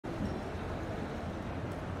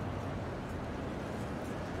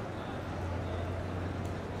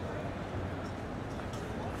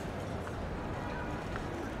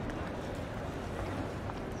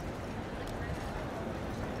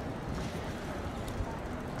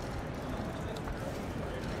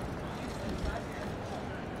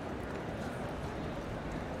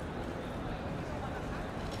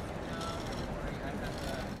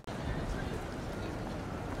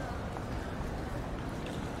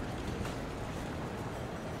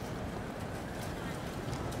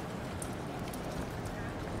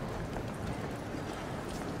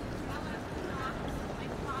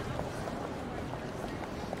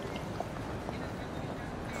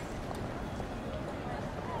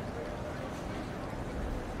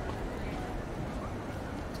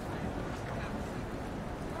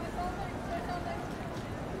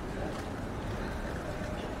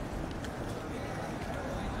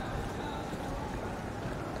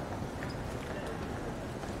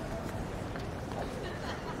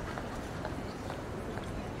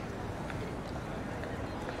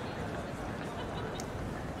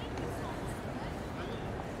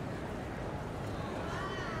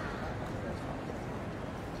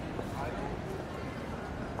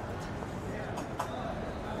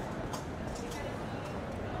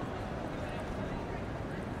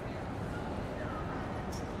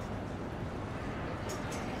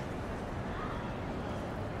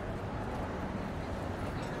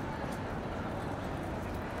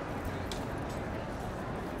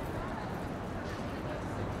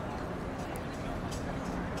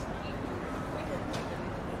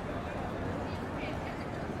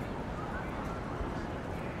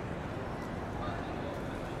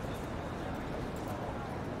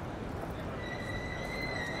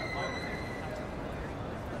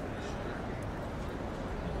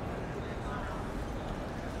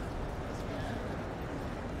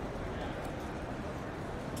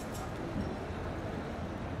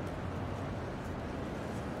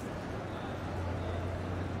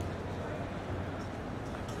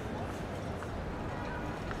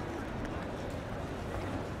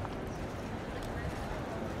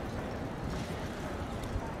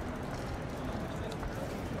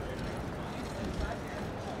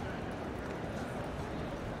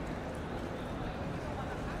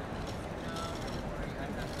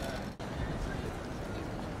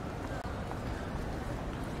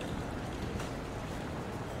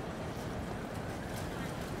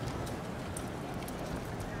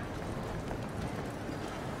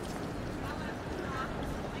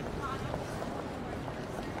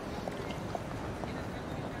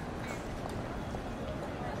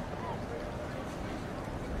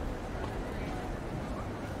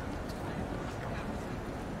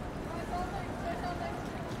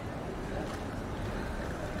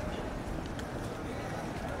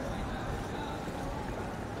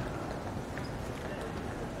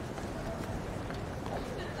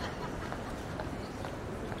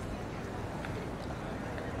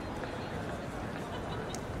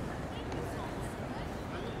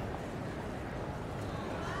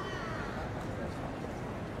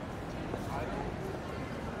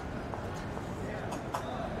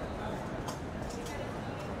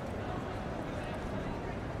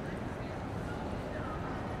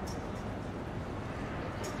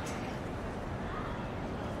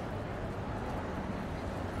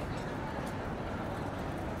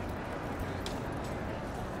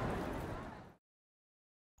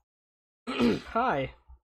Hi.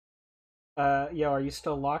 Yo, are you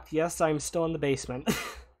still locked? Yes, I'm still in the basement.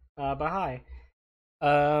 But hi.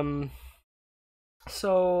 Um,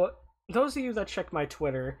 so those of you that check my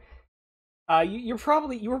Twitter, you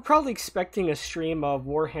were probably expecting a stream of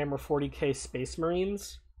Warhammer 40K Space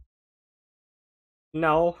Marines.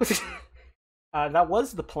 No, that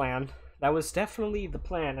was the plan. That was definitely the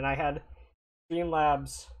plan, and I had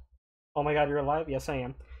Streamlabs. Oh my God, you're alive? Yes, I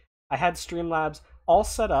am. I had Streamlabs all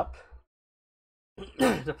set up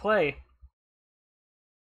to play.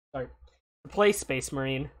 Sorry, to play Space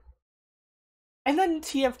Marine. And then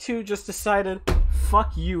TF2 just decided,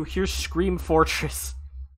 fuck you, here's Scream Fortress.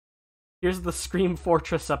 Here's the Scream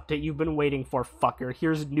Fortress update you've been waiting for, fucker.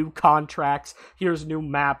 Here's new contracts, here's new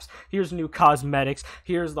maps, here's new cosmetics,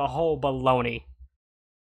 here's the whole baloney.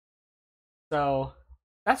 So,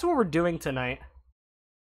 that's what we're doing tonight.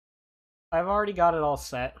 I've already got it all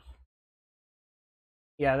set.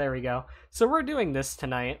 Yeah, there we go. So we're doing this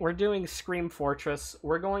tonight. We're doing Scream Fortress.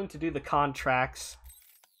 We're going to do the contracts.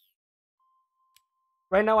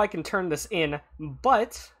 Right now I can turn this in,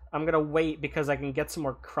 but I'm gonna wait because I can get some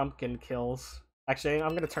more Crumpkin kills. Actually,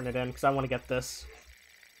 I'm gonna turn it in because I want to get this.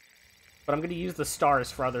 But I'm gonna use the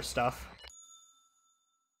stars for other stuff.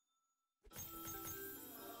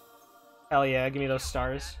 Hell yeah, give me those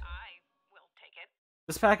stars.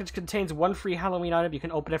 This package contains one free Halloween item. You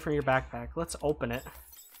can open it from your backpack. Let's open it.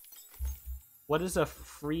 What is a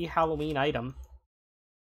free Halloween item?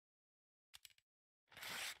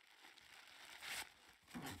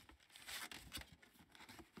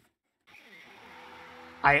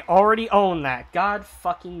 I already own that. God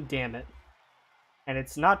fucking damn it. And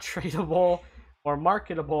it's not tradable or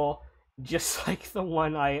marketable, just like the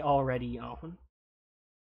one I already own.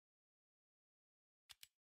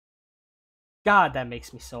 God, that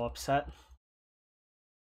makes me so upset.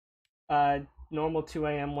 Normal 2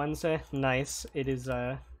 a.m. Wednesday? Nice. It is,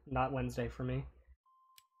 not Wednesday for me.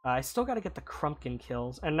 I still gotta get the Crumpkin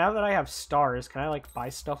kills. And now that I have stars, can I, like, buy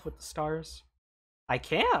stuff with the stars? I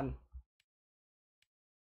can!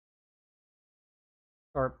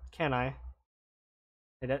 Or can I?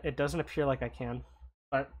 It doesn't appear like I can.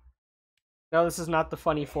 But no, this is not the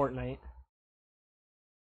funny Fortnite.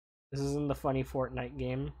 This isn't the funny Fortnite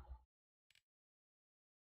game.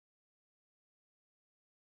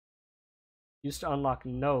 Used to unlock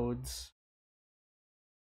nodes.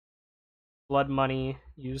 Blood money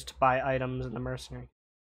used to buy items in the mercenary.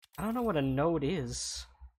 I don't know what a node is.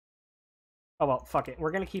 Oh well, fuck it.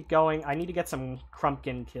 We're gonna keep going. I need to get some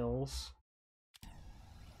Crumpkin kills.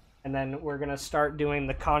 And then we're gonna start doing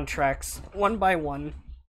the contracts one by one.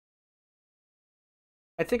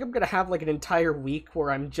 I think I'm gonna have like an entire week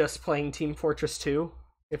where I'm just playing Team Fortress 2,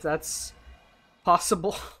 if that's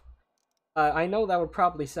possible. I know that would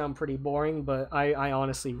probably sound pretty boring, but I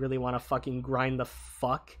honestly really want to fucking grind the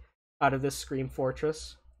fuck out of this Scream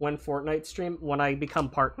Fortress. When Fortnite stream, when I become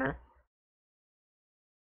partner.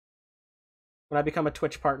 When I become a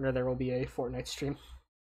Twitch partner, there will be a Fortnite stream.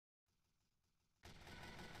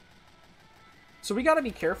 So we gotta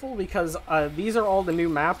be careful because these are all the new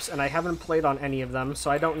maps and I haven't played on any of them, so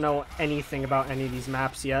I don't know anything about any of these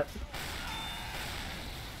maps yet.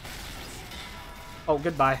 Oh,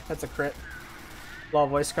 goodbye. That's a crit. Lol,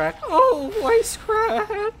 voice crack. Oh, voice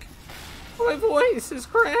crack! My voice is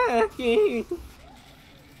cracking!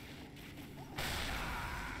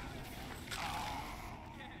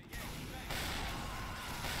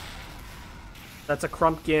 That's a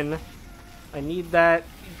Crumpkin. I need that.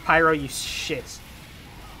 Pyro, you shit.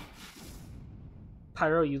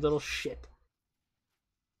 Pyro, you little shit.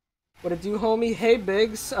 What it do, homie? Hey,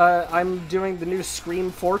 Biggs. I'm doing the new Scream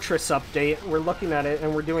Fortress update. We're looking at it,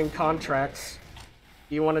 and we're doing contracts.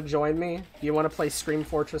 Do you want to join me? Do you want to play Scream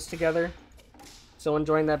Fortress together? Still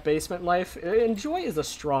enjoying that basement life? Enjoy is a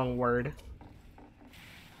strong word.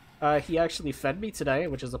 He actually fed me today,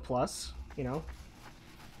 which is a plus, you know?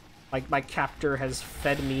 Like, my captor has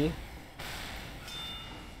fed me.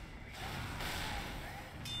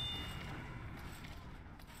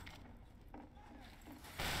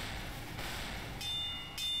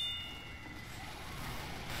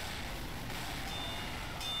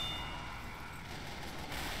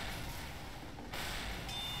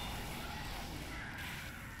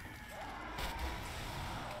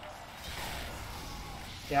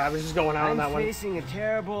 Yeah, I was just going out on that one. I'm facing a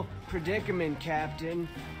terrible predicament, Captain.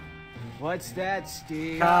 What's that,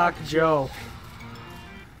 Steve? Cock joke.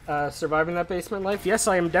 Surviving that basement life? Yes,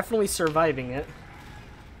 I am definitely surviving it.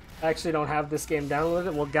 I actually don't have this game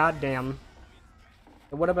downloaded. Well, goddamn.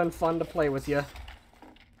 It would have been fun to play with you.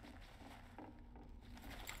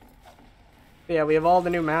 Yeah, we have all the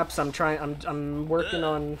new maps. I'm working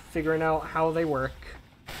on figuring out how they work.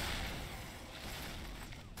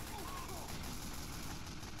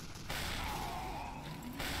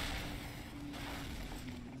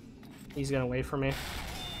 He's gonna wait for me.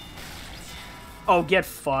 Oh, get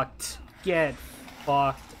fucked. Get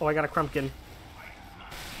fucked. Oh, I got a Crumpkin.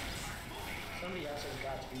 Somebody else has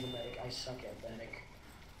got to be the medic. I suck at medic.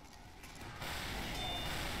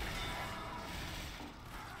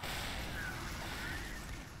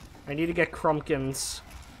 I need to get Crumpkins.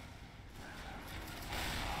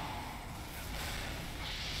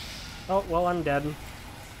 Oh, well, I'm dead.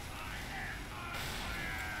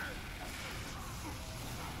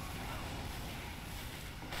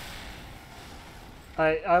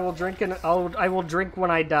 I will drink and I will drink when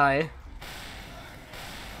I die.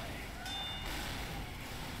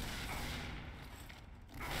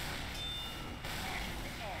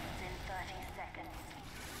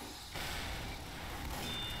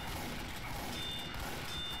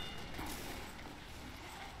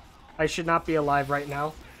 I should not be alive right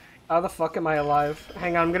now. How the fuck am I alive?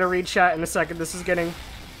 Hang on, I'm gonna read chat in a second. This is getting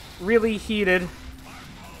really heated.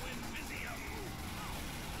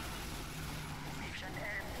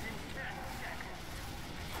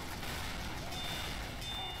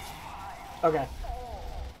 Okay.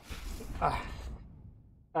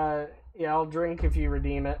 Yeah, I'll drink if you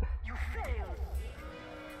redeem it.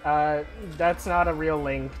 That's not a real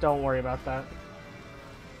link. Don't worry about that.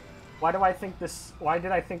 Why did I think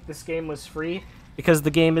this game was free? Because the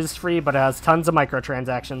game is free, but it has tons of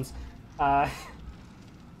microtransactions. At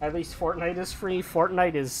least Fortnite is free.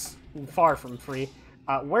 Fortnite is far from free.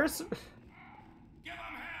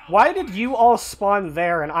 Why did you all spawn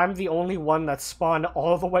there and I'm the only one that spawned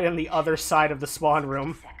all the way on the other side of the spawn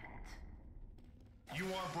room? You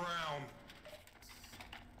are brown.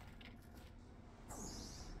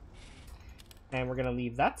 And we're gonna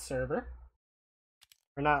leave that server.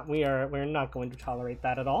 We're not going to tolerate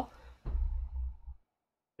that at all.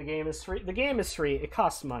 The game is free. The game is free. It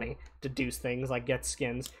costs money to do things like get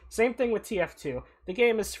skins. Same thing with TF2. The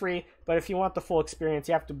game is free, but if you want the full experience,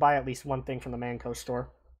 you have to buy at least one thing from the Manco store.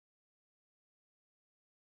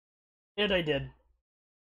 And I did.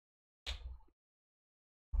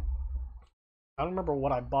 I don't remember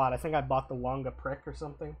what I bought. I think I bought the Wonga Prick or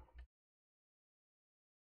something.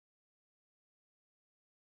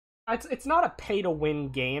 It's not a pay-to-win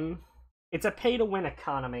game. It's a pay-to-win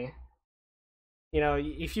economy. You know,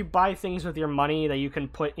 if you buy things with your money that you can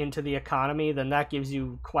put into the economy, then that gives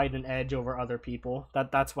you quite an edge over other people.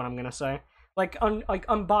 That's what I'm gonna say. Like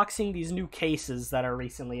unboxing these new cases that are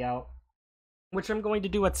recently out, which I'm going to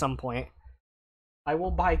do at some point. I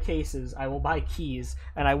will buy cases, I will buy keys,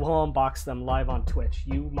 and I will unbox them live on Twitch.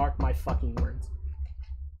 You mark my fucking words.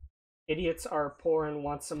 Idiots are poor and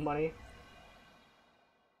want some money.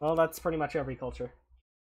 Well, that's pretty much every culture.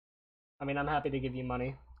 I mean, I'm happy to give you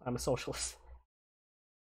money. I'm a socialist.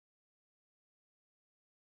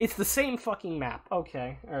 It's the same fucking map.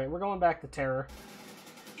 Okay, alright, we're going back to Terror.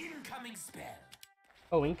 Incoming spell.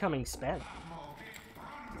 Oh, incoming spell.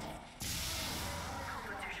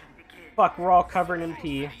 Fuck, we're all covered in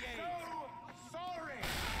pee.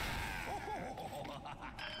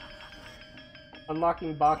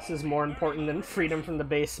 Unlocking boxes more important than freedom from the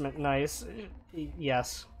basement. Nice.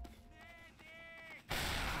 Yes.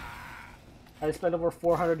 I spent over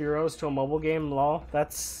 400 euros to a mobile game, lol.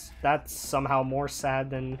 That's somehow more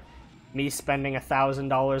sad than me spending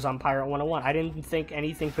 $1,000 on Pirate 101. I didn't think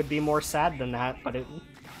anything could be more sad than that, but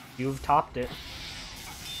you've topped it.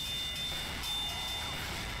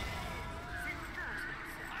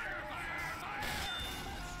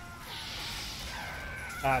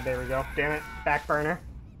 Ah, there we go. Damn it. Back burner.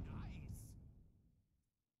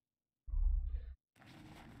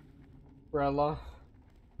 Rella.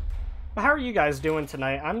 How are you guys doing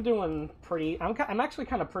tonight? I'm doing pretty... I'm actually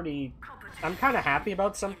kind of pretty... I'm kind of happy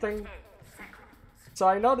about something. So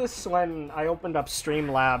I noticed when I opened up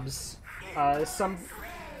Streamlabs, Oh,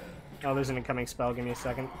 there's an incoming spell. Give me a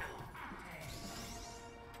second.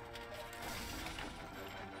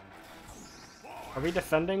 Are we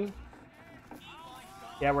defending?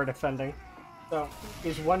 Yeah, we're defending. So,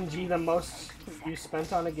 is 1G the most you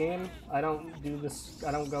spent on a game? I don't do this...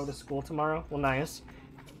 I don't go to school tomorrow. Well, nice.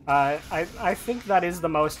 I think that is the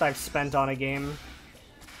most I've spent on a game.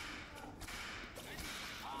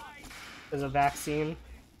 As a vaccine.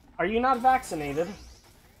 Are you not vaccinated?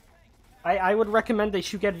 I would recommend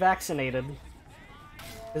that you get vaccinated.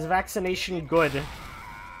 Is vaccination good?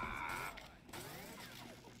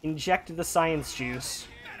 Inject the science juice.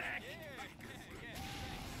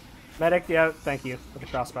 Medic, yeah, thank you for the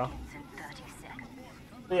crossbow.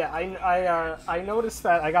 Yeah, I noticed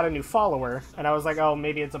that I got a new follower, and I was like, oh,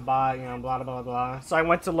 maybe it's a bot, you know, blah blah blah blah. So I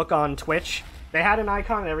went to look on Twitch. They had an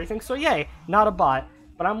icon and everything, so yay, not a bot.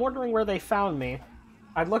 But I'm wondering where they found me.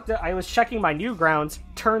 I was checking my Newgrounds.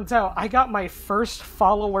 Turns out I got my first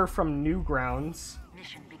follower from Newgrounds.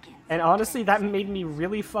 And honestly, that made me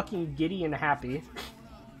really fucking giddy and happy.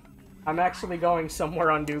 I'm actually going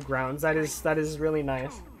somewhere on Newgrounds. That is really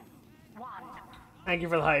nice. Thank you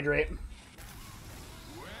for the hydrate.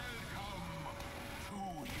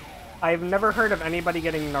 I've never heard of anybody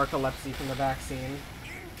getting narcolepsy from the vaccine.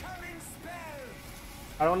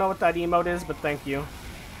 I don't know what that emote is, but thank you.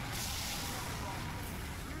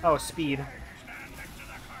 Oh, speed.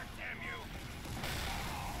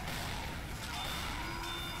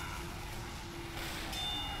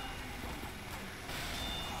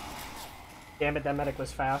 Damn it, that medic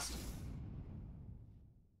was fast.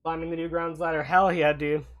 Climbing the Newgrounds ladder. Hell yeah,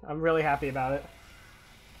 dude. I'm really happy about it.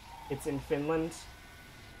 It's in Finland.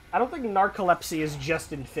 I don't think narcolepsy is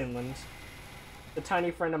just in Finland. A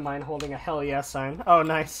tiny friend of mine holding a hell yeah sign. Oh,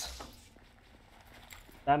 nice.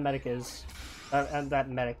 That medic is...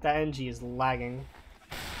 That NG is lagging.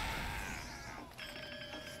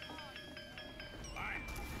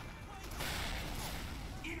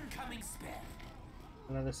 Incoming spell.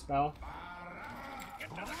 Another spell.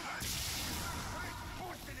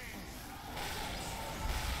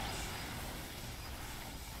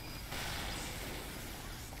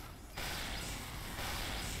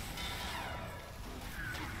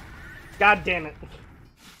 God damn it.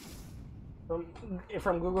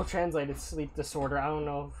 From Google Translate, it's sleep disorder. I don't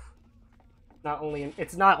know if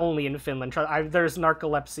it's not only in Finland. There's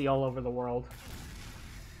narcolepsy all over the world.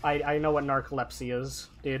 I know what narcolepsy is,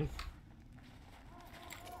 dude.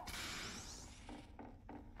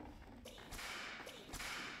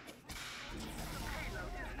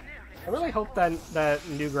 I really hope that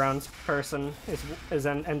Newgrounds person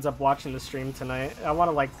ends up watching the stream tonight. I want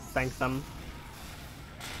to like thank them.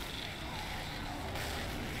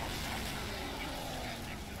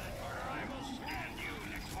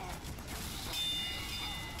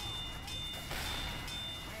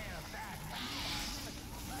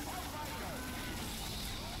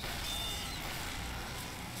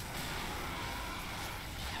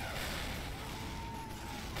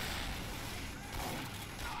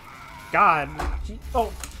 God.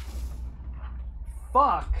 Oh.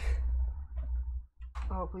 Fuck.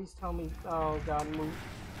 Oh, please tell me. Oh, God, move.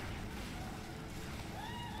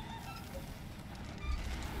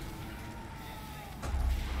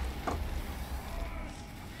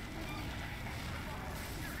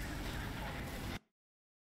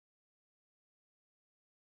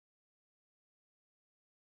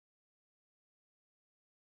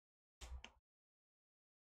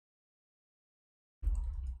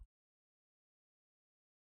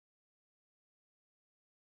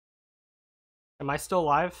 Am I still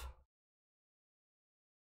live?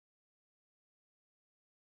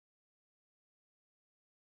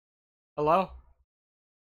 Hello?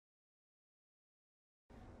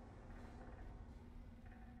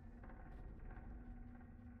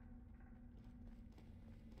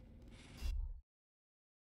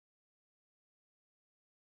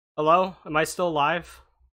 Hello? Am I still live?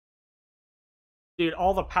 Dude,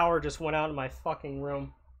 all the power just went out in my fucking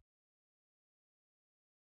room.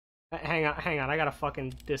 Hang on, I gotta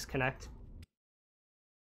fucking disconnect.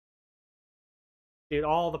 Dude,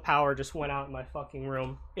 all the power just went out in my fucking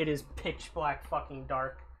room. It is pitch black fucking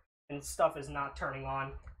dark, and stuff is not turning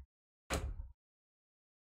on.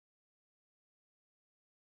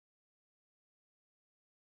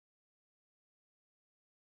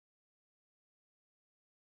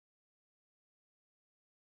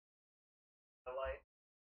 The light.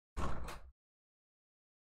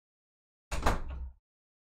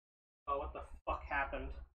 Oh, what the fuck happened?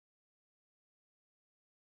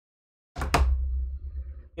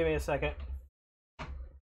 Give me a second.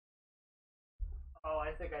 Oh,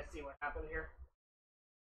 I think I see what happened here.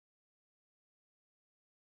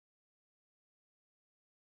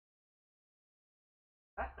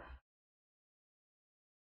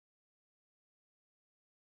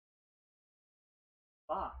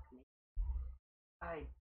 Fuck me.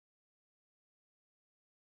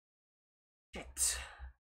 Shit.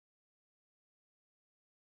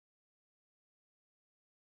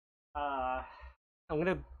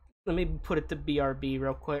 Let me put it to BRB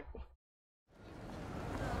real quick.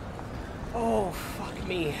 Oh, fuck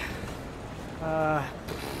me.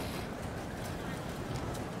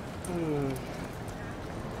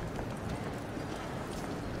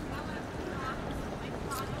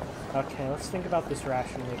 Okay, let's think about this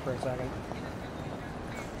rationally for a second.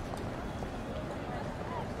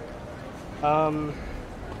 Um,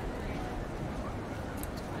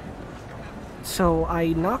 so I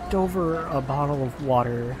knocked over a bottle of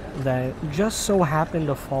water that just so happened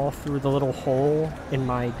to fall through the little hole in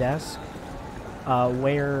my desk,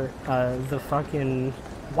 where the fucking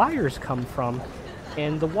wires come from,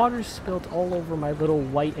 and the water spilled all over my little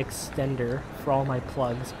white extender for all my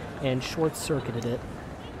plugs and short-circuited it.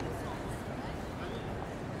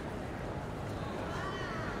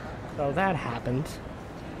 So that happened.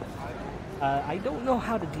 I don't know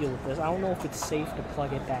how to deal with this. I don't know if it's safe to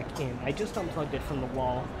plug it back in. I just unplugged it from the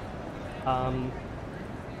wall. Oh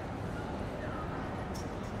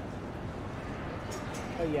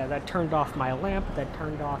yeah, that turned off my lamp, that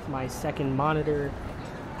turned off my second monitor,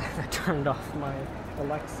 that turned off my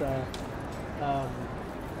Alexa.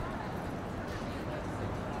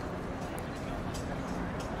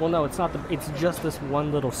 Well, no, it's not it's just this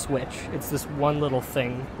one little switch. It's this one little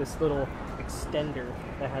thing, this little extender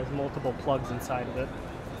that has multiple plugs inside of it.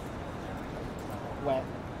 Wet.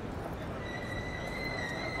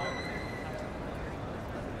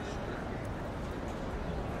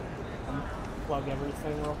 Plug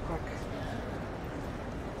everything real quick.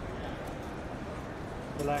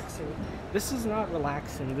 Relaxing. This is not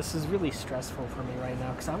relaxing. This is really stressful for me right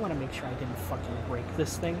now because I want to make sure I didn't fucking break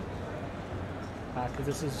this thing. Because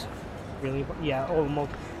this is really... Yeah,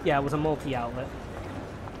 yeah, it was a multi-outlet.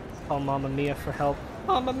 Call Mamma Mia for help.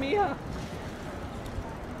 Mamma Mia!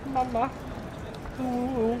 Mama.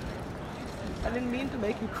 Ooh. I didn't mean to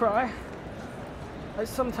make you cry. I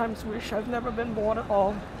sometimes wish I've never been born at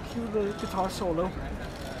all. Cue the guitar solo.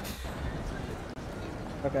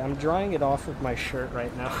 Okay, I'm drying it off with my shirt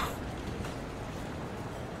right now.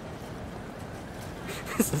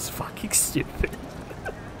 This is fucking stupid.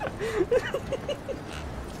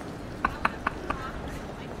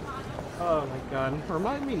 Oh my god.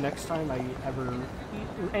 Remind me next time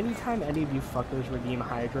anytime any of you fuckers redeem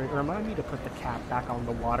hydrate, remind me to put the cap back on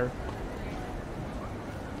the water.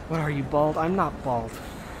 What are you, bald? I'm not bald.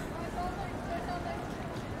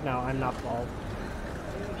 No, I'm not bald.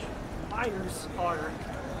 Miners are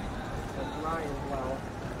dry as well.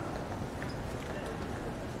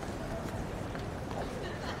 I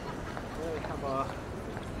really have a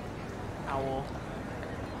towel.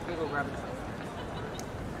 I'm gonna go grab it.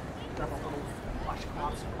 Grab a little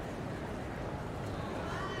washcloth.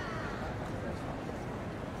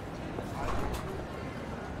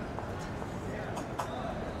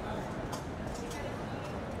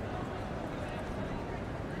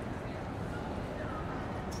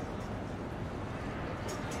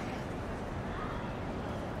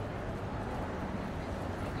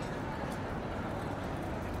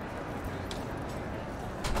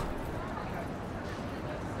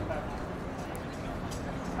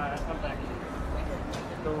 I'm back.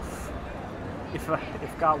 So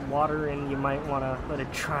if got water in, you might want to let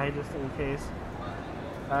it dry just in case.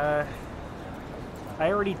 I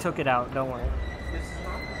already took it out, don't worry. This is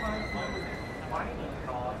not the time for you whining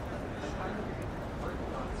dog. I'm trying to be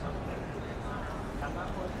working on something. I'm not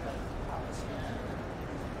going to let the house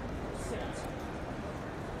sit.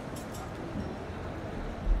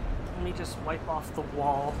 Let me just wipe off the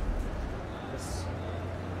wall. This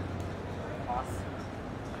cloth.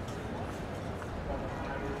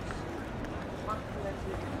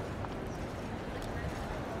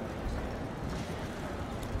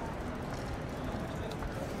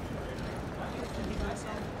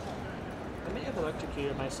 I may have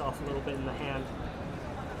electrocuted myself a little bit in the hand.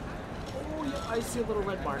 Oh, yeah, I see a little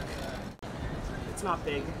red mark. It's not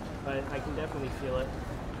big, but I can definitely feel it.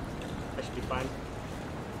 I should be fine.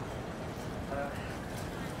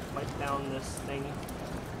 Wipe down this thing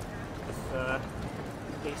with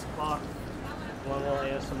face cloth. Want a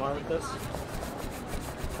little ASMR with this?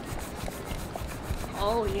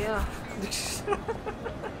 Oh yeah.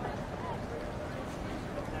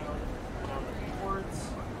 down the boards.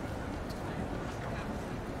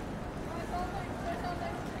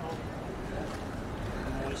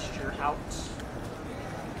 Moisture out.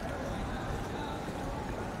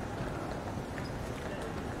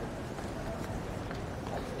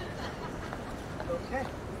 Okay.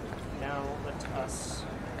 Now let us.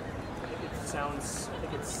 I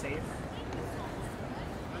think it's safe.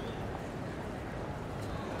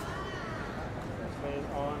 Which way is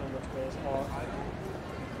on and which way is off?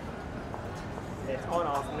 Okay, it's on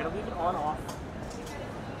off. I'm gonna leave it on off.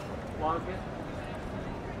 Plug it.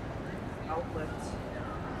 Outlet.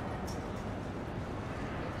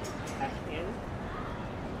 Back in.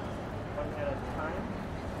 One at a time.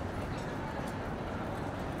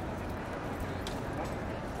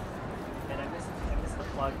 And I missed the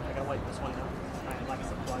plug. I gotta wipe this one down. Alright, like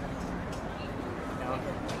the plug. Down.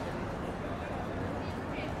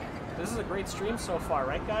 This is a great stream so far,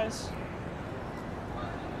 right, guys?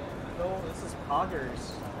 Oh, this is poggers.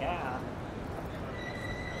 Yeah.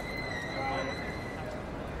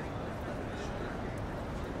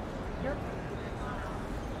 Yep.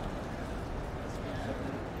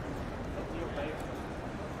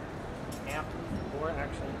 Amp or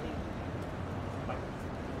actually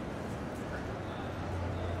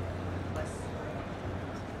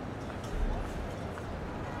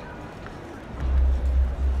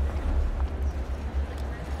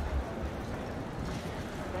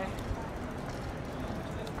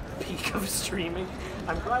peak of streaming.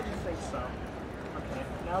 I'm glad you think so. Okay,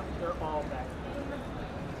 now that they're all back.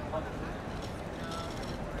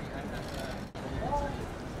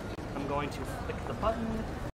 I'm going to flick the button.